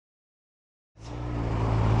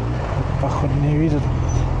походу, не видит.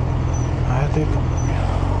 А это и помню.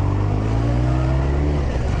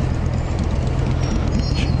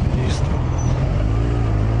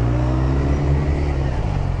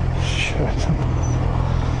 Что это?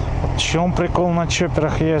 В чем прикол на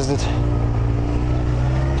чоперах ездить?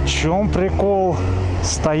 В чем прикол?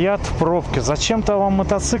 Стоят в пробке. Зачем-то вам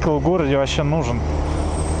мотоцикл в городе вообще нужен?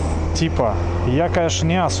 Типа, я, конечно,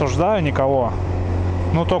 не осуждаю никого.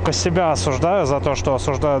 Ну, только себя осуждаю за то, что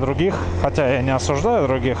осуждаю других. Хотя я не осуждаю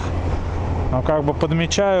других. Но как бы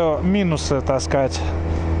подмечаю минусы, так сказать,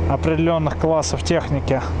 определенных классов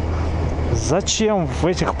техники. Зачем в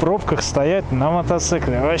этих пробках стоять на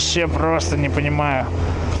мотоцикле? Вообще просто не понимаю.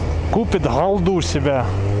 Купит голду себя.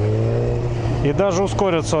 И даже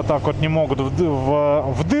ускориться вот так вот не могут.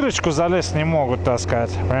 В дырочку залезть не могут, так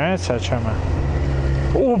сказать. Понимаете, о чем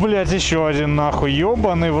я? О, блядь, еще один, нахуй.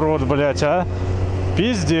 Ебаный в рот, блядь, а.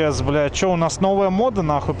 Пиздец, блядь. Че, у нас новая мода,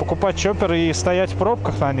 нахуй? Покупать чоперы и стоять в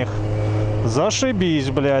пробках на них?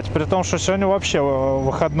 Зашибись, блядь. При том, что сегодня вообще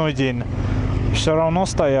выходной день. Все равно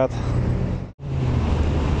стоят.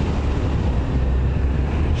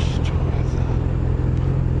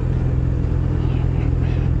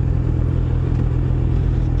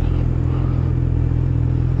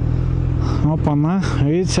 Опа-на,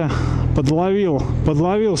 видите, подловил,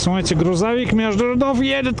 смотрите, грузовик между рядов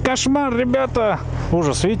едет, кошмар, ребята.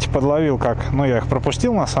 Ужас, видите, подловил как. Ну, я их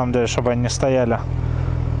пропустил, на самом деле, чтобы они не стояли.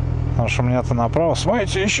 Потому что у меня-то направо.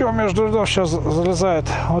 Смотрите, еще между рядов сейчас залезает.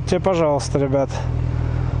 Вот тебе, пожалуйста, ребят.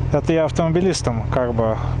 Это я автомобилистам как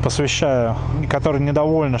бы посвящаю, которые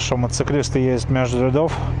недовольны, что мотоциклисты ездят между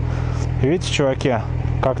рядов. И видите, чуваки,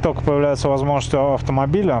 как только появляется возможность у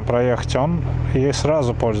автомобиля проехать, он ей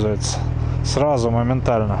сразу пользуется. Сразу,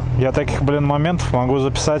 моментально. Я таких, блин, моментов могу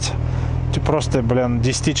записать просто, блин,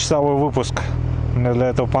 10-часовой выпуск. Мне для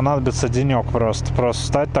этого понадобится денек просто. Просто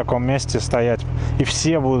встать в таком месте, стоять. И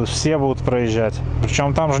все будут проезжать.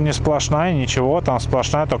 Причем там же не сплошная, ничего. Там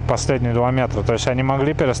сплошная только последние 2 метра. То есть они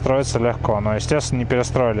могли перестроиться легко. Но, естественно, не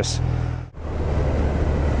перестроились.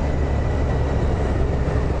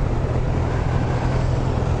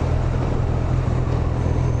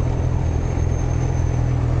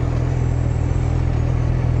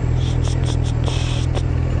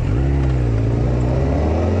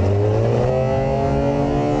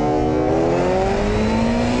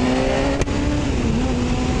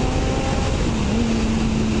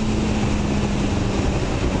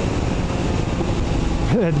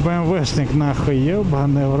 Блять, БМВшник нахуй,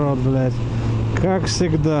 ебаный в рот, блять. Как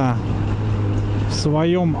всегда, в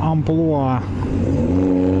своем амплуа.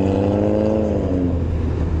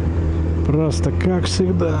 Просто как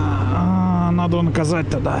всегда. Надо наказать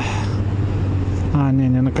тогда.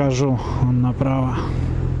 Не накажу, он направо.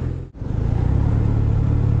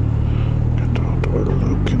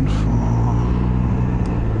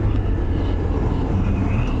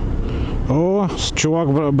 О,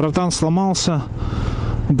 чувак, братан, сломался.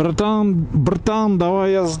 Братан,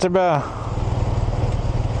 давай я за тебя.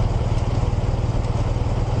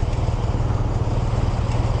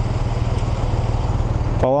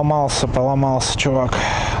 Поломался, чувак.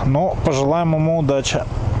 Ну, пожелаем ему удачи.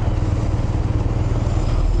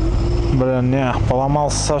 Блин, не,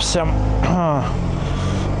 поломался совсем.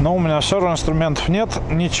 Но у меня все равно инструментов нет,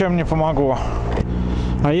 ничем не помогу.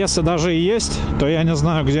 А если даже и есть, то я не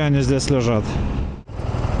знаю, где они здесь лежат.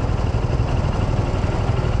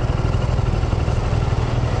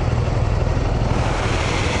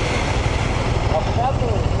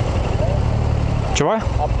 Чего?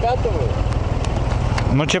 Обкатывают?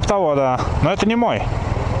 Ну, типа того, да. Но это не мой.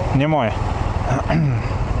 Не мой.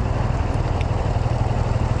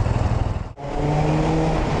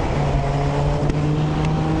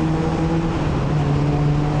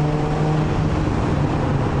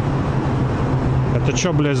 Это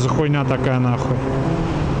чё, блядь, за хуйня такая, нахуй?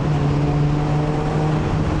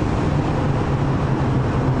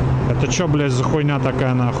 Это чё, блядь, за хуйня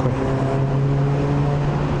такая, нахуй?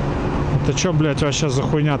 Это чё, блядь, вообще за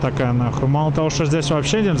хуйня такая, нахуй? Мало того, что здесь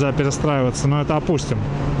вообще нельзя перестраиваться, но это опустим.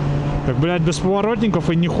 Так, блядь, без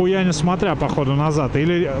поворотников и нихуя не смотря, походу, назад.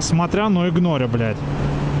 Или смотря, но игноря, блядь.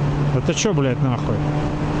 Это чё, блядь, нахуй?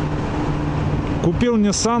 Купил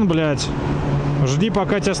Nissan, блядь. Жди,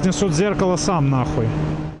 пока тебя снесут зеркало сам, нахуй.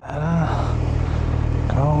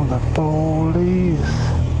 Call the police.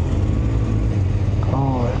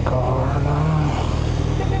 Call the coroner.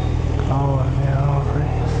 Call the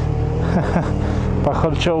office.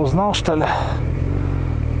 Походу, что, узнал, что ли?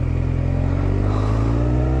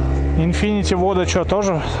 Infinity вода что,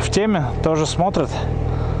 тоже в теме? Тоже смотрит?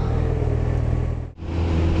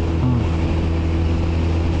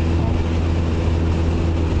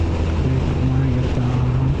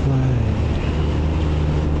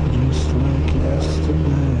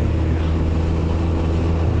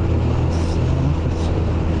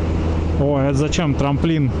 это зачем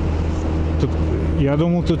трамплин? Тут, я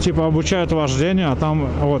думал, тут типа обучают вождению, а там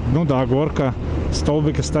вот, ну да, горка,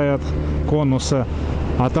 столбики стоят, конусы.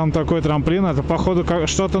 А там такой трамплин, это походу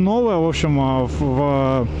что-то новое, в общем,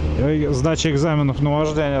 в сдаче экзаменов на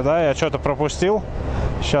вождение, да, я что-то пропустил,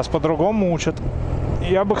 сейчас по-другому учат.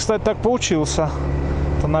 Я бы, кстати, так поучился,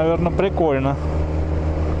 это, наверное, прикольно.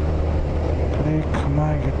 Click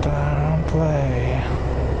my guitar and play,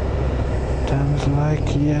 times like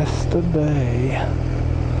yesterday.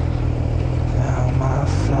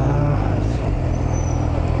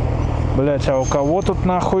 Блять, а у кого тут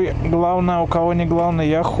нахуй главное, а у кого не главное,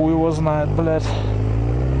 я хуй его знает, блять.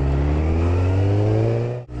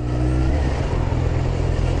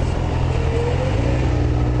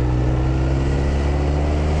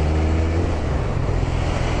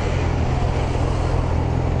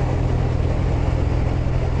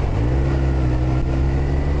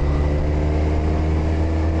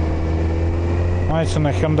 Смотрите на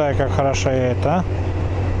Hyundai, как хорошо едет, а?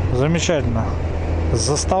 Замечательно.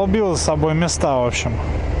 Застолбил за собой места, в общем.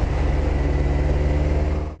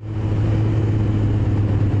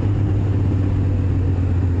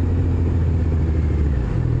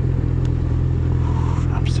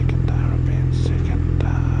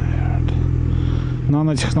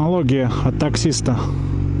 Нанотехнологии от таксиста.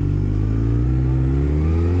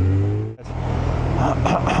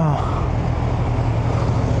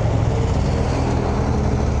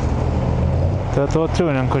 Это вот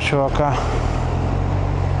тюнинг у чувака.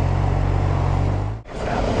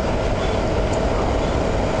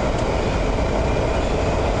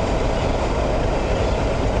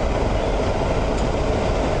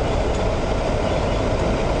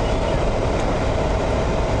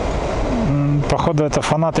 Походу это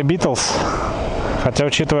фанаты Битлз. Хотя,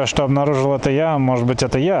 учитывая, что обнаружил это я, может быть,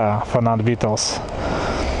 это я фанат Битлз.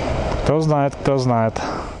 Кто знает, кто знает.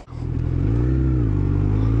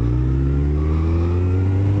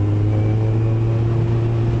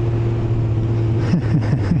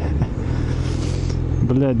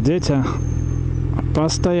 Блядь, дети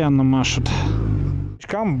постоянно машут.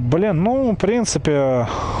 Блин, ну, в принципе,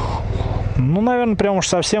 ну, наверное, прям уж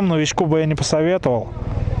совсем новичку бы я не посоветовал.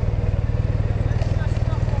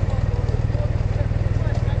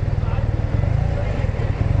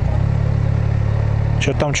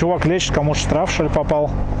 Что-то там чувак лечит, кому-то штраф, что ли,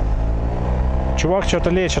 попал. Чувак что-то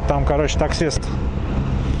лечит там, короче, таксист.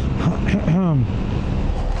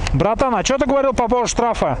 Братан, а что ты говорил по поводу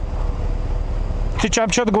штрафа? Ты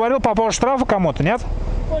что-то говорил по поводу штрафа кому-то, нет?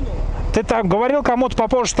 Не понял. Ты так говорил кому-то по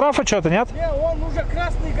поводу штрафа что-то, нет? Не, он уже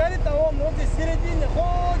красный горит, а он вот здесь в середине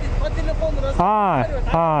ходит, по телефону разговаривает.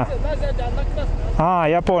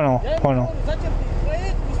 Я понял, понял. Зачем ты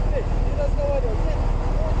проедешь быстрее и разговаривать?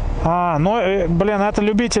 Ну, блин, это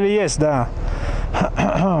любители есть, да.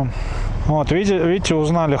 Вот, видите,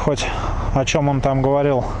 узнали хоть, о чем он там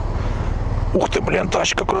говорил. Ух ты, блин,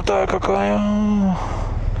 тачка крутая какая.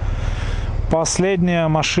 Последняя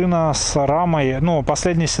машина с рамой, ну,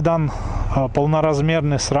 последний седан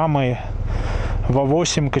полноразмерный с рамой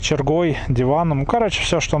V8, кочергой, диваном. Короче,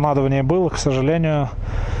 все, что надо в ней было, к сожалению,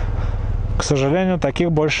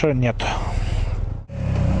 таких больше нет.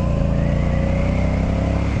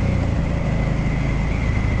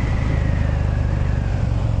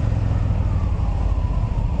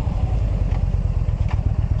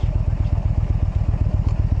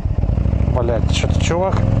 Блять, что-то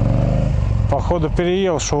чувак, походу,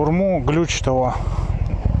 переел шаурму, глючит его.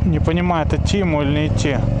 Не понимает, идти ему или не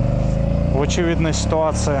идти. В очевидной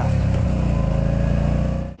ситуации.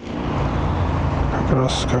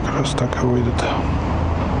 Как раз так и выйдет.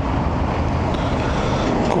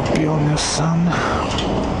 Купил Nissan.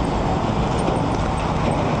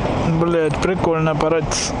 Блять, прикольный аппарат.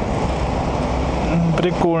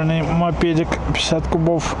 Прикольный мопедик, 50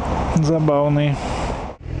 кубов, забавный.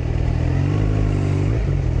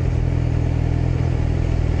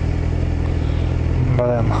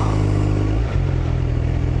 Блин.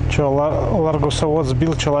 Че, ларгусовод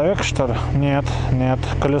сбил человека, что ли? Нет, нет.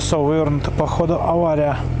 Колесо вывернуто, походу,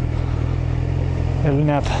 авария. Или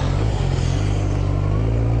нет?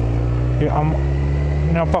 У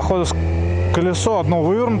меня, походу, колесо одно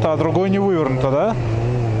вывернуто, а другое не вывернуто, да?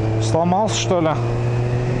 Сломался, что ли?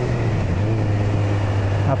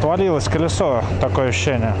 Отвалилось колесо, такое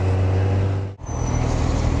ощущение.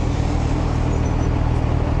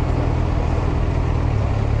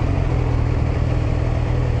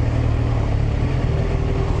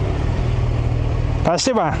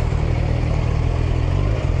 Спасибо.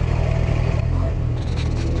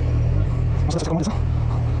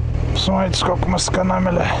 Посмотрите, сколько мы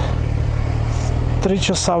сэкономили. 3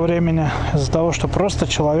 часа времени из-за того, что просто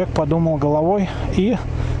человек подумал головой и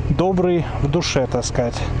добрый в душе, так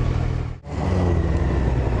сказать.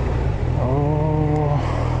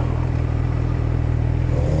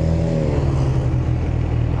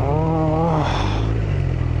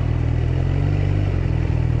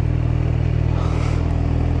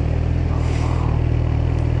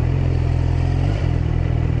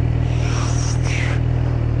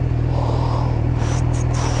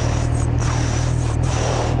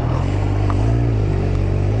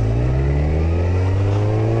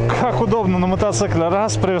 Удобно на мотоцикле.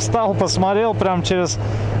 Раз, привстал, посмотрел прям через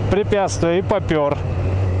препятствие и попер.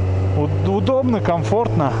 Удобно,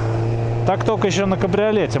 комфортно. Так только еще на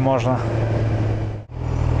кабриолете можно.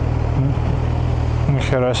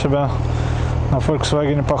 Нихера себе. На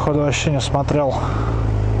Volkswagen, походу, вообще не смотрел.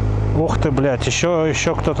 Ух ты, блядь,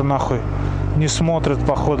 еще кто-то нахуй не смотрит,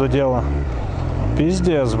 по ходу дела.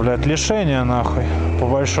 Пиздец, блядь, лишение нахуй, по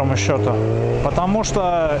большому счету. Потому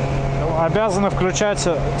что обязаны включать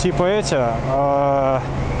типа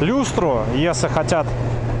люстру, если хотят,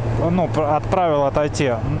 ну, от правил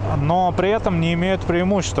отойти, но при этом не имеют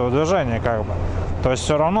преимущества в движении, как бы. То есть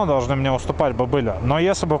все равно должны мне уступать бы были. Но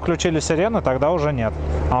если бы включили сирены, тогда уже нет.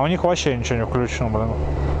 А у них вообще ничего не включено, блин.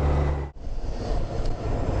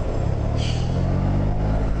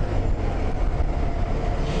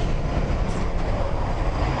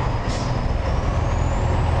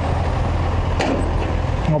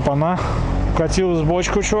 Опа-на, катилась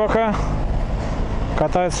бочку чувака,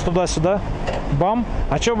 катается туда-сюда, бам.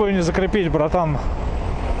 А чё бы ее не закрепить, братан?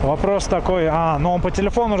 Вопрос такой, ну он по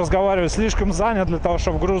телефону разговаривает, слишком занят для того,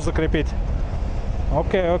 чтобы груз закрепить.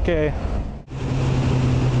 Окей, окей.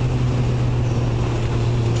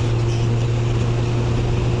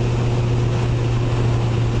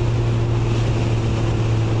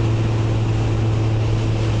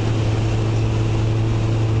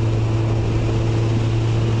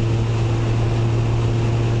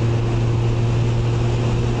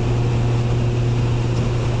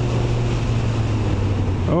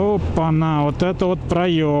 Опа-на, вот это вот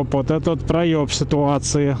проеб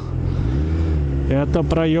ситуации. Это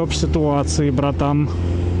проеб ситуации, братан.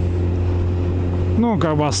 Ну,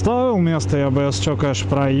 как бы оставил место, я бы, если что, конечно,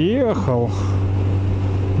 проехал.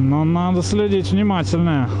 Но надо следить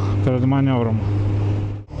внимательно перед маневром.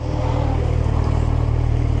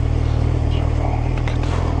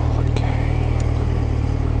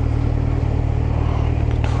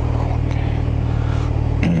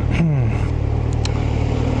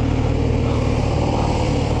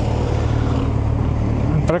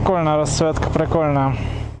 Прикольная расцветка, прикольная.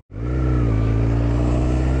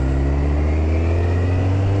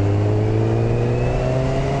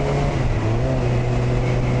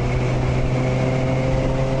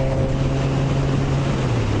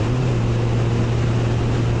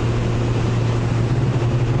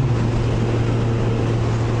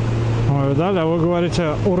 Ой, видали, а вы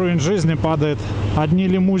говорите, уровень жизни падает. Одни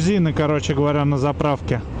лимузины, короче говоря, на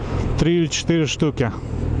заправке. 3 или 4 штуки.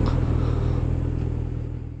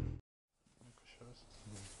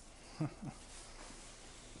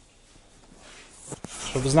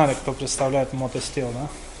 Чтобы знали, кто представляет Moto Steel, да?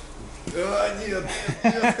 Нет.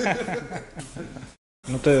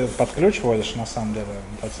 Ну ты под ключ водишь на самом деле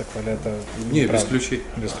мотоцикл или это? Не, без ключей.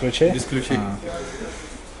 Без ключей? Без ключей.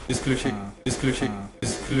 Без ключей. Без ключей.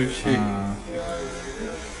 Без ключей.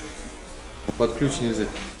 Под ключ нельзя.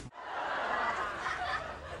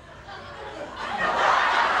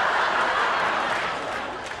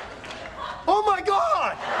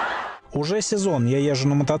 Уже сезон я езжу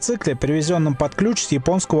на мотоцикле, привезенном под ключ с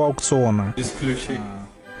японского аукциона. Без ключей.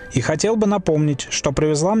 И хотел бы напомнить, что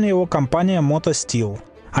привезла мне его компания Moto Steel.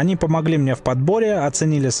 Они помогли мне в подборе,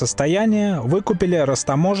 оценили состояние, выкупили,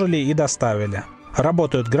 растаможили и доставили.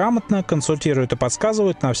 Работают грамотно, консультируют и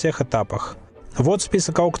подсказывают на всех этапах. Вот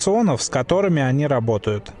список аукционов, с которыми они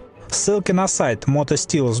работают. Ссылки на сайт Moto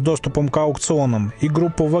Steel с доступом к аукционам и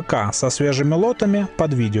группу ВК со свежими лотами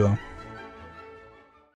под видео.